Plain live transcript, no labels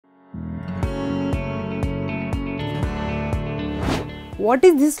What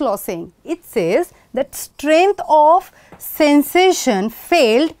is this law saying? It says that strength of sensation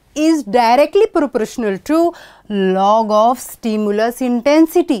felt is directly proportional to log of stimulus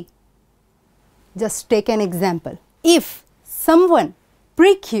intensity. Just take an example. If someone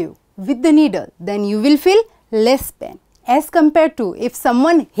prick you with the needle, then you will feel less pain as compared to if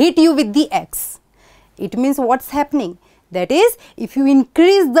someone hit you with the axe. It means what's happening? That is, if you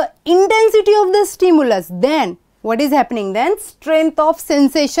increase the intensity of the stimulus, then what is happening? Then strength of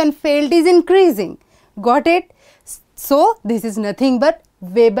sensation felt is increasing. Got it? So this is nothing but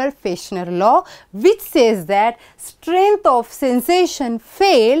Weber-Fechner law, which says that strength of sensation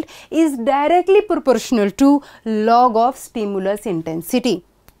felt is directly proportional to log of stimulus intensity.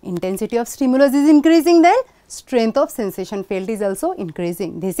 Intensity of stimulus is increasing, then strength of sensation felt is also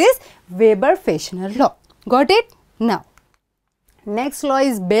increasing. This is Weber-Fechner law. Got it? Now, next law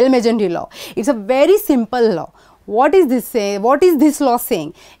is Bell-Magenta law. It's a very simple law. What is this say? What is this law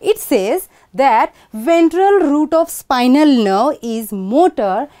saying? It says that ventral root of spinal nerve is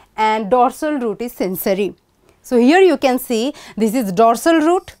motor and dorsal root is sensory. So here you can see this is dorsal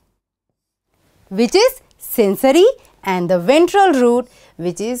root, which is sensory, and the ventral root,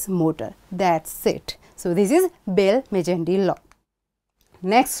 which is motor. That's it. So this is Bell-Magenta law.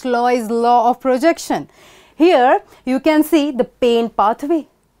 Next law is law of projection. Here you can see the pain pathway,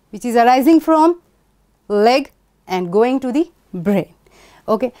 which is arising from leg and going to the brain.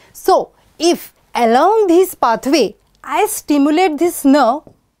 Okay. So if along this pathway I stimulate this nerve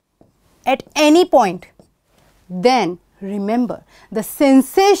at any point, then remember the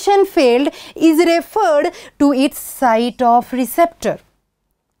sensation felt is referred to its site of receptor.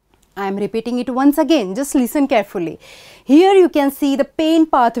 I am repeating it once again, just listen carefully. Here you can see the pain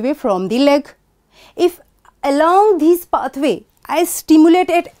pathway from the leg. If along this pathway I stimulate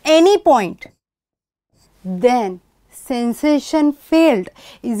at any point, then sensation felt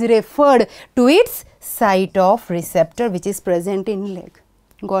is referred to its site of receptor, which is present in leg.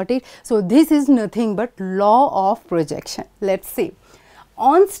 Got it? So this is nothing but law of projection. Let's see.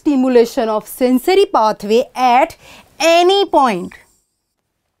 On stimulation of sensory pathway at any point,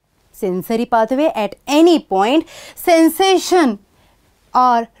 sensory pathway at any point, sensation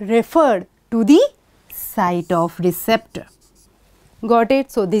are referred to the site of receptor. Got it?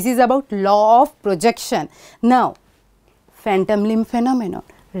 So this is about law of projection. Now, phantom limb phenomenon.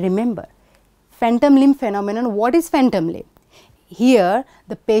 Remember, phantom limb phenomenon. What is phantom limb? Here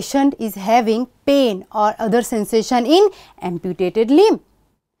the patient is having pain or other sensation in amputated limb.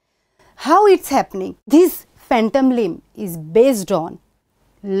 How it's happening? This phantom limb is based on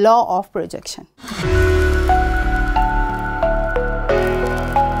law of projection.